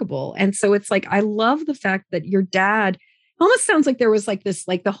remarkable. And so it's like, I love the fact that your dad almost sounds like there was like this,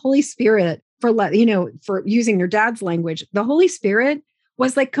 like the Holy Spirit for using your dad's language, the Holy Spirit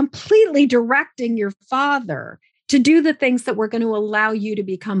was like completely directing your father to do the things that were going to allow you to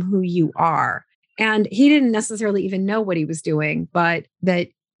become who you are. And he didn't necessarily even know what he was doing, but that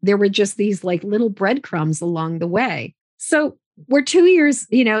there were just these like little breadcrumbs along the way. So we're 2 years,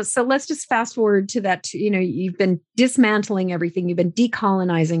 so let's just fast forward to that. You've been dismantling everything. You've been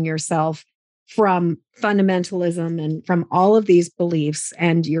decolonizing yourself from fundamentalism and from all of these beliefs.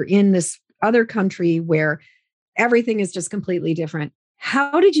 And you're in this other country where everything is just completely different.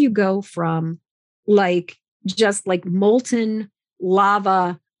 How did you go from like, just like molten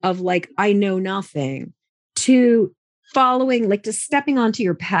lava of like, I know nothing, to following, like to stepping onto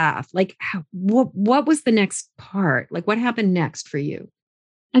your path? Like what was the next part? Like what happened next for you?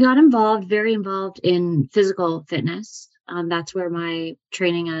 I got very involved in physical fitness. That's where my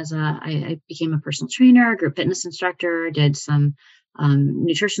training I became a personal trainer, group fitness instructor, did some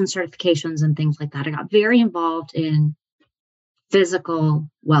nutrition certifications and things like that. I got very involved in physical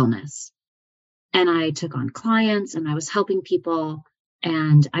wellness, and I took on clients and I was helping people.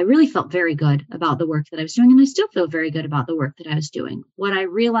 And I really felt very good about the work that I was doing. And I still feel very good about the work that I was doing. What I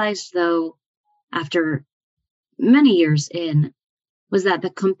realized, though, after many years in, was that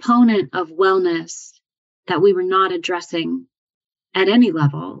the component of wellness that we were not addressing at any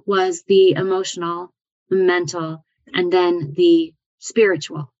level was the emotional, mental, and then the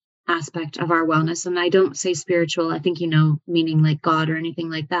spiritual aspect of our wellness. And I don't say spiritual, I think, meaning like God or anything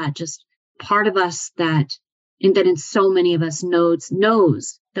like that. Just part of us that in so many of us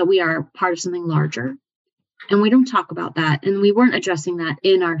knows that we are part of something larger. And we don't talk about that. And we weren't addressing that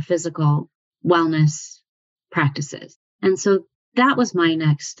in our physical wellness practices. And so that was my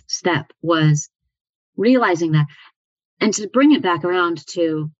next step, was realizing that. And to bring it back around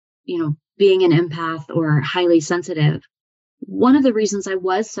to, being an empath or highly sensitive, one of the reasons I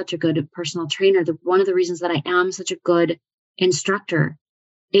was such a good personal trainer, one of the reasons that I am such a good instructor,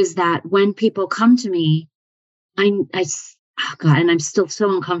 is that when people come to me, and I'm still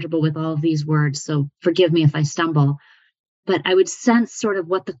so uncomfortable with all of these words, so forgive me if I stumble, but I would sense sort of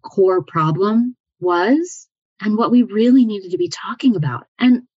what the core problem was and what we really needed to be talking about.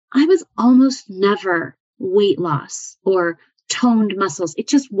 And I was almost never weight loss or toned muscles. It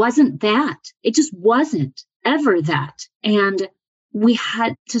just wasn't that. It just wasn't ever that. And we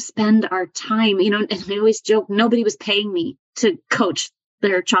had to spend our time, and I always joke, nobody was paying me to coach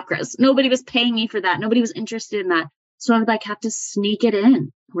their chakras. Nobody was paying me for that. Nobody was interested in that. So I would have to sneak it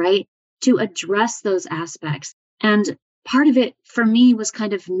in, right? To address those aspects. And part of it for me was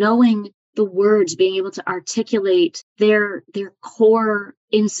kind of knowing the words, being able to articulate their core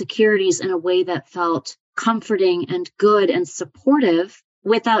insecurities in a way that felt comforting and good and supportive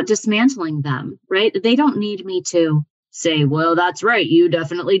without dismantling them, right? They don't need me to say, well, that's right, you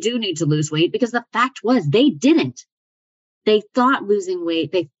definitely do need to lose weight, because the fact was they didn't. They thought losing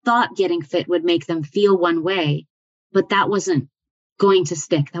weight, they thought getting fit would make them feel one way, but that wasn't going to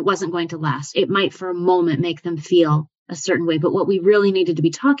stick. That wasn't going to last. It might for a moment make them feel a certain way, but what we really needed to be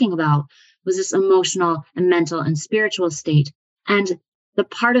talking about was this emotional and mental and spiritual state. And the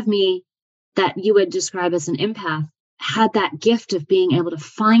part of me that you would describe as an empath had that gift of being able to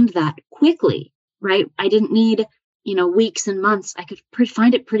find that quickly, right? I didn't need, weeks and months. I could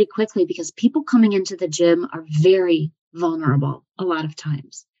find it pretty quickly, because people coming into the gym are very, vulnerable a lot of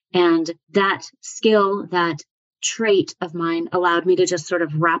times. And that skill, that trait of mine allowed me to just sort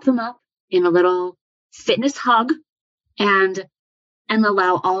of wrap them up in a little fitness hug and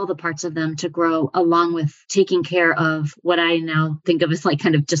allow all the parts of them to grow along with taking care of what I now think of as like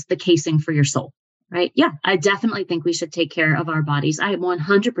kind of just the casing for your soul, right? Yeah, I definitely think we should take care of our bodies. I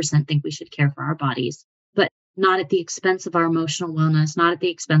 100% think we should care for our bodies, but not at the expense of our emotional wellness, not at the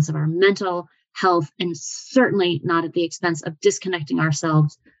expense of our mental health, and certainly not at the expense of disconnecting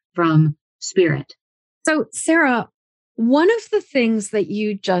ourselves from spirit. So, Sarah, one of the things that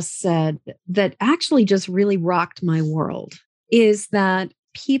you just said that actually just really rocked my world is that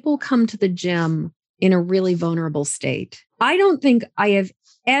people come to the gym in a really vulnerable state. I don't think I have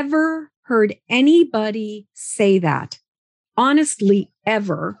ever heard anybody say that, honestly,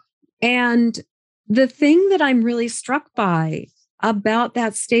 ever. And the thing that I'm really struck by about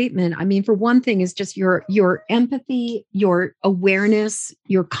that statement, I mean, for one thing, is just your empathy, your awareness,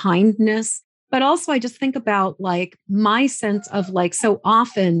 your kindness. But also I just think about like my sense of like, so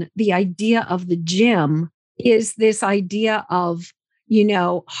often the idea of the gym is this idea of,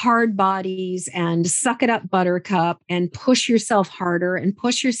 hard bodies and suck it up buttercup and push yourself harder and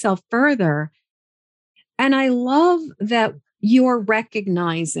push yourself further. And I love that you're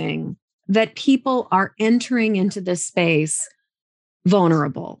recognizing that people are entering into this space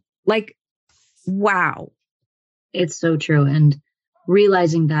vulnerable. Like, wow. It's so true. And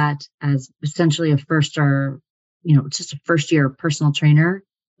realizing that as essentially a first or, just a first year personal trainer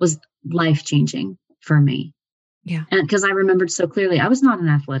was life changing for me. Yeah. And because I remembered so clearly, I was not an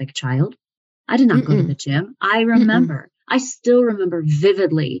athletic child. I did not go to the gym. I still remember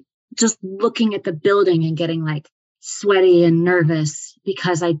vividly just looking at the building and getting like sweaty and nervous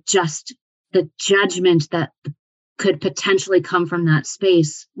because the judgment that could potentially come from that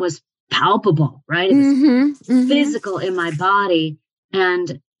space was palpable, right? It was physical in my body.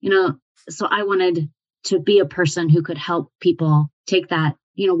 And, so I wanted to be a person who could help people take that,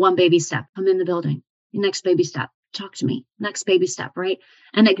 one baby step. I'm in the building. Next baby step, talk to me. Next baby step, right?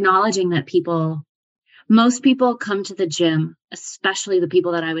 And acknowledging that most people come to the gym, especially the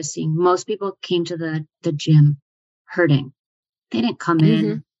people that I was seeing. Most people came to the gym hurting. They didn't come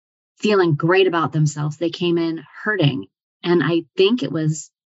in feeling great about themselves. They came in hurting. And I think it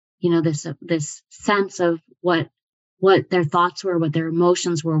was, this sense of what their thoughts were, what their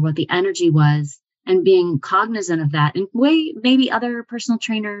emotions were, what the energy was, and being cognizant of that in a way maybe other personal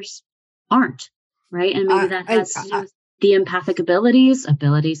trainers aren't, right? And maybe that has to do with the empathic abilities.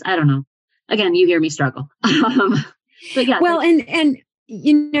 I don't know. Again, you hear me struggle. But yeah. Well, and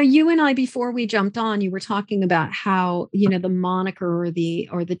you and I, before we jumped on, you were talking about how, the moniker or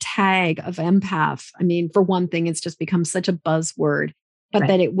the tag of empath. I mean, for one thing, it's just become such a buzzword, but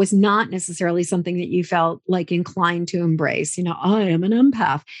that it was not necessarily something that you felt like inclined to embrace. I am an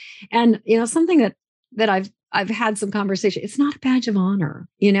empath. And, something that I've had some conversation. It's not a badge of honor.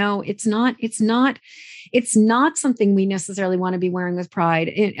 It's not something we necessarily want to be wearing with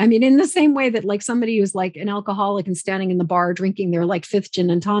pride. I mean, in the same way that like somebody who's like an alcoholic and standing in the bar drinking their like fifth gin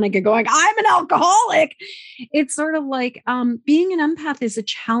and tonic and going, I'm an alcoholic. It's sort of like being an empath is a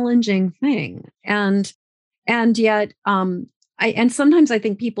challenging thing. And yet, and sometimes I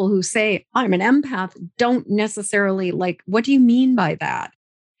think people who say I'm an empath don't necessarily like, what do you mean by that?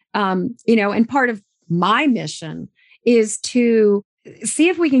 And part of my mission is to see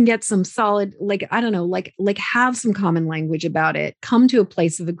if we can get some solid, like, I don't know, like have some common language about it, come to a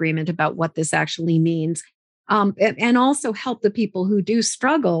place of agreement about what this actually means. And also help the people who do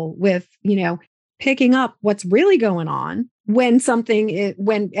struggle with, picking up what's really going on when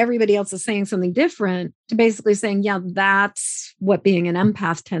everybody else is saying something different, to basically saying, yeah, that's what being an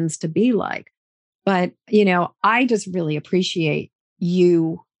empath tends to be like. But, I just really appreciate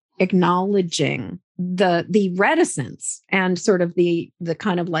you acknowledging the reticence and sort of the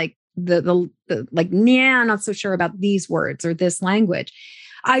kind of like the like, I'm not so sure about these words or this language.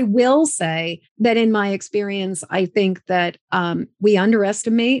 I will say that in my experience, I think that we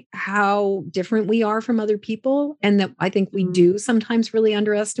underestimate how different we are from other people. And that I think we do sometimes really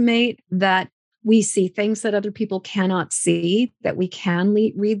underestimate that we see things that other people cannot see, that we can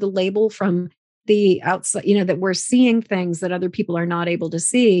read the label from the outside, that we're seeing things that other people are not able to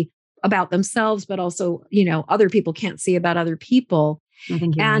see about themselves, but also, other people can't see about other people. I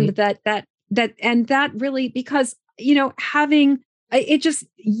think you're and right. that really, because, having it just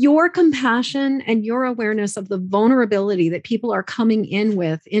your compassion and your awareness of the vulnerability that people are coming in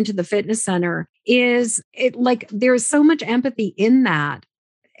with into the fitness center there's so much empathy in that.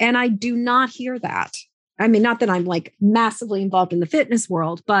 And I do not hear that I mean, not that I'm like massively involved in the fitness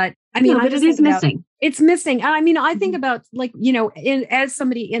world, but I mean, No, but it is missing. It's missing. I mean, I think about like, as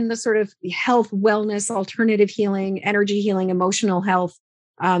somebody in the sort of health, wellness, alternative healing, energy healing, emotional health,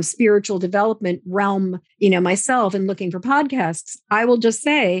 spiritual development realm, myself and looking for podcasts, I will just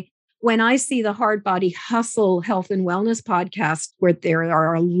say, when I see the Hard Body Hustle health and wellness podcast, where there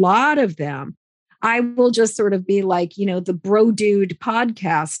are a lot of them, I will just sort of be like, the bro dude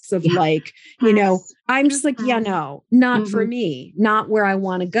podcasts of I'm just like, no, not for me, not where I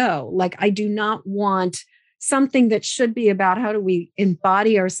want to go. Like, I do not want something that should be about how do we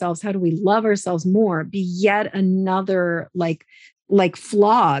embody ourselves? How do we love ourselves more? Be yet another like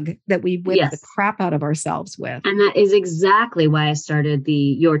flog that we whip the crap out of ourselves with. And that is exactly why I started the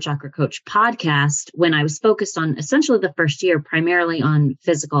Your Chakra Coach podcast, when I was focused on essentially the first year, primarily on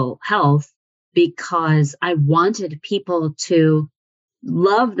physical health, because I wanted people to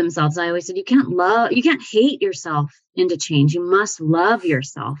love themselves. I always said, you can't hate yourself into change. You must love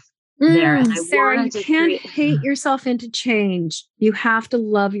yourself there. And Sarah, you can't hate yourself into change. You have to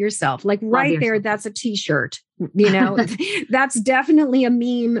love yourself. Like right there, that's a t-shirt. That's definitely a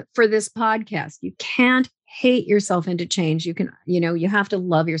meme for this podcast. You can't hate yourself into change. You can, you have to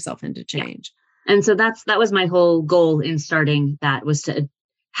love yourself into change. Yeah. And so that was my whole goal in starting that, was to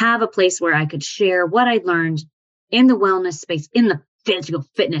have a place where I could share what I'd learned in the wellness space, in the physical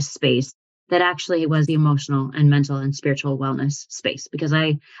fitness space, that actually was the emotional and mental and spiritual wellness space, because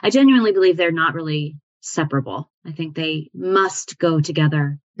I genuinely believe they're not really separable. I think they must go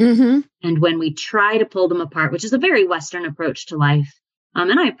together. Mm-hmm. And when we try to pull them apart, which is a very Western approach to life,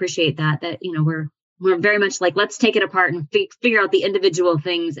 and I appreciate that we're very much like, let's take it apart and figure out the individual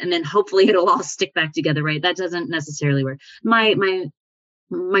things, and then hopefully it'll all stick back together, right? That doesn't necessarily work.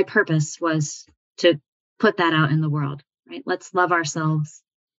 My purpose was to put that out in the world, right? Let's love ourselves.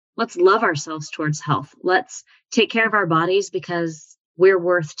 Let's love ourselves towards health. Let's take care of our bodies because we're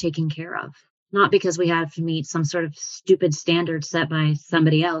worth taking care of, not because we have to meet some sort of stupid standard set by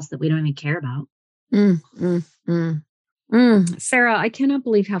somebody else that we don't even care about. Sarah, I cannot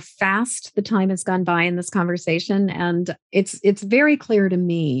believe how fast the time has gone by in this conversation. And it's very clear to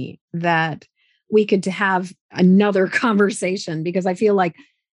me that we could have another conversation, because I feel like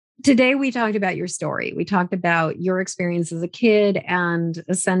today we talked about your story. We talked about your experience as a kid, and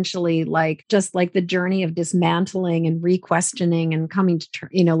essentially just like the journey of dismantling and re-questioning and coming to,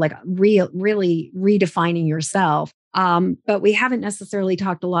 really redefining yourself. But we haven't necessarily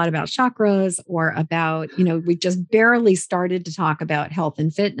talked a lot about chakras or about, we just barely started to talk about health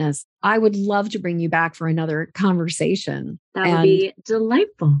and fitness. I would love to bring you back for another conversation. That would be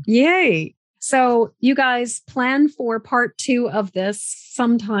delightful. Yay. So you guys plan for part 2 of this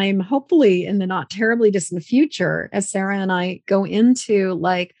sometime, hopefully in the not terribly distant future, as Sarah and I go into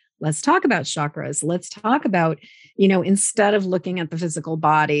let's talk about chakras. Let's talk about, instead of looking at the physical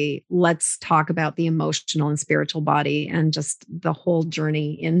body, let's talk about the emotional and spiritual body, and just the whole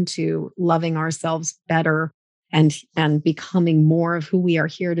journey into loving ourselves better and becoming more of who we are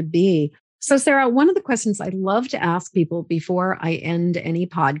here to be. So, Sarah, one of the questions I love to ask people before I end any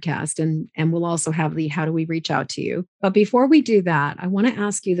podcast, and we'll also have the how do we reach out to you. But before we do that, I want to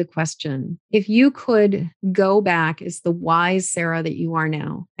ask you the question. If you could go back as the wise Sarah that you are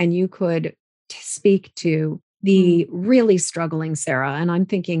now, and you could speak to the really struggling Sarah, and I'm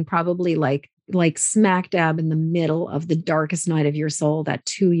thinking probably like smack dab in the middle of the darkest night of your soul, that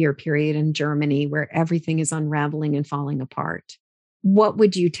 2-year period in Germany where everything is unraveling and falling apart. What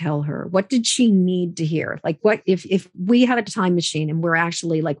would you tell her? What did she need to hear? Like, what if we had a time machine and we're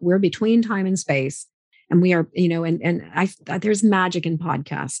actually we're between time and space, and we are, there's magic in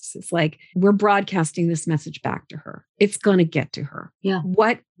podcasts. It's like we're broadcasting this message back to her. It's going to get to her. Yeah.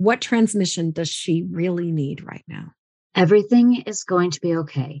 What transmission does she really need right now? Everything is going to be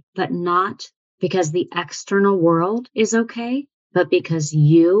okay, but not because the external world is okay, but because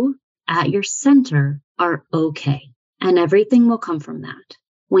you at your center are okay. And everything will come from that.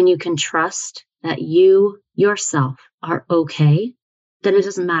 When you can trust that you yourself are okay, then it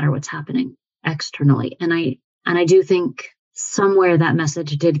doesn't matter what's happening externally. And I do think somewhere that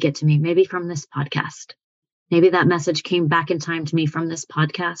message did get to me, maybe from this podcast. Maybe that message came back in time to me from this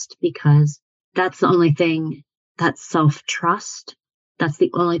podcast, because that's the only thing, that self-trust, that's the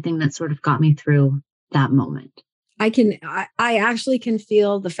only thing that sort of got me through that moment. I actually can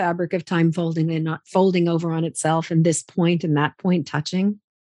feel the fabric of time folding and not folding over on itself, and this point and that point touching.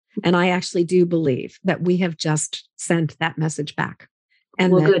 And I actually do believe that we have just sent that message back.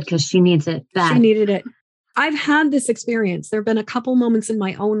 And well, good, because she needs it back. She needed it. I've had this experience. There have been a couple moments in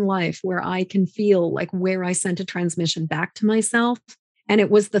my own life where I can feel like where I sent a transmission back to myself. And it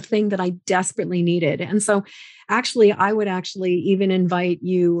was the thing that I desperately needed. And so actually, I would actually even invite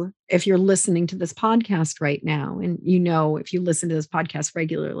you, if you're listening to this podcast right now, and if you listen to this podcast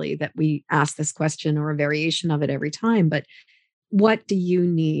regularly, that we ask this question or a variation of it every time. But what do you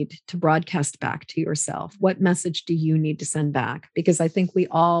need to broadcast back to yourself? What message do you need to send back? Because I think we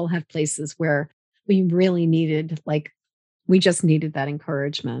all have places where we really needed, we just needed that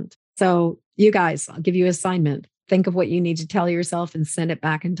encouragement. So you guys, I'll give you an assignment. Think of what you need to tell yourself and send it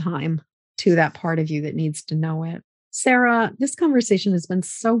back in time to that part of you that needs to know it. Sarah, this conversation has been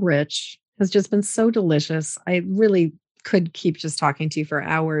so rich, has just been so delicious. I really could keep just talking to you for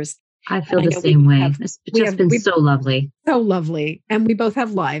hours. I feel the same way. It's just been so lovely. So lovely. And we both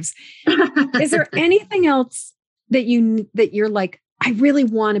have lives. Is there anything else that you're like, I really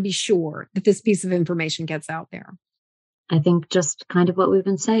want to be sure that this piece of information gets out there? I think just kind of what we've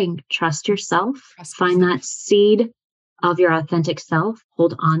been saying. Trust yourself. Find that seed of your authentic self.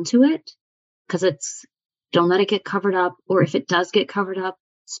 Hold on to it, because don't let it get covered up. Or if it does get covered up,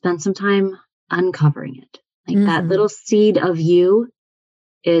 spend some time uncovering it. That little seed of you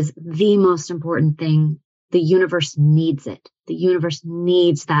is the most important thing. The universe needs it. The universe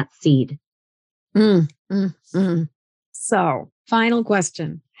needs that seed. So, final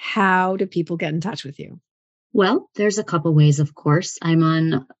question. How do people get in touch with you? Well, there's a couple ways, of course. I'm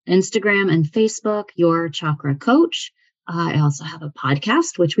on Instagram and Facebook, Your Chakra Coach. I also have a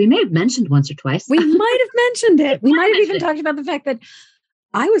podcast, which we may have mentioned once or twice. We might have mentioned it. We might have even talked about the fact that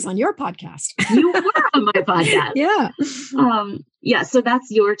I was on your podcast. You were on my podcast. Yeah. So that's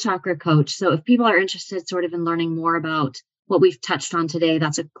Your Chakra Coach. So if people are interested sort of in learning more about what we've touched on today,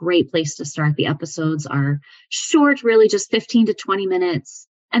 that's a great place to start. The episodes are short, really just 15 to 20 minutes.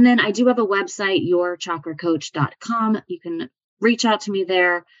 And then I do have a website, yourchakracoach.com. You can reach out to me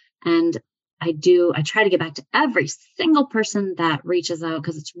there. And I try to get back to every single person that reaches out,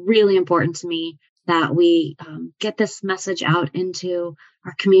 because it's really important to me that we get this message out into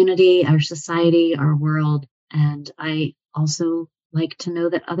our community, our society, our world. And I also like to know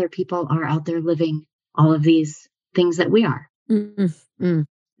that other people are out there living all of these things that we are. Mm-hmm.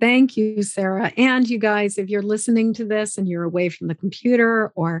 Thank you, Sarah. And you guys, if you're listening to this and you're away from the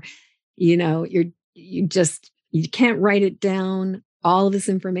computer, or, you can't write it down, all of this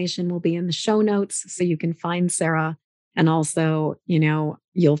information will be in the show notes, so you can find Sarah. And also,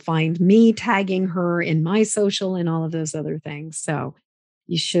 you'll find me tagging her in my social and all of those other things. So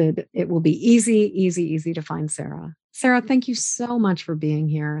it will be easy to find Sarah. Sarah, thank you so much for being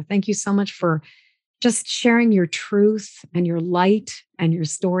here. Thank you so much for just sharing your truth and your light and your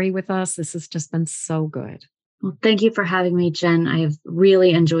story with us. This has just been so good. Well, thank you for having me, Jen. I have really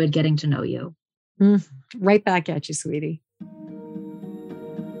enjoyed getting to know you. Right back at you, sweetie.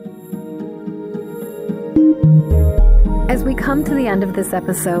 As we come to the end of this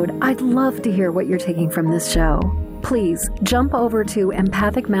episode, I'd love to hear what you're taking from this show. Please jump over to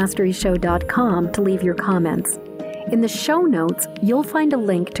empathicmasteryshow.com to leave your comments. In the show notes, you'll find a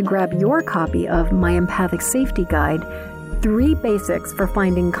link to grab your copy of my Empathic Safety Guide, 3 Basics for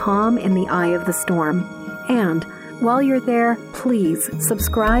Finding Calm in the Eye of the Storm. And while you're there, please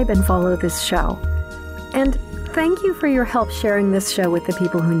subscribe and follow this show. And thank you for your help sharing this show with the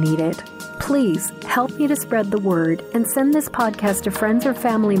people who need it. Please help me to spread the word and send this podcast to friends or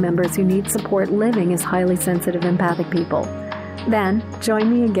family members who need support living as highly sensitive empathic people. Then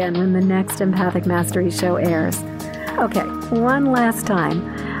join me again when the next Empathic Mastery Show airs. Okay, one last time.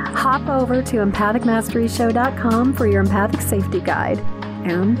 Hop over to empathicmasteryshow.com for your Empathic Safety Guide.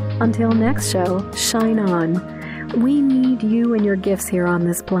 And until next show, shine on. We need you and your gifts here on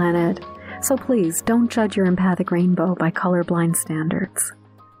this planet. So please don't judge your empathic rainbow by colorblind standards.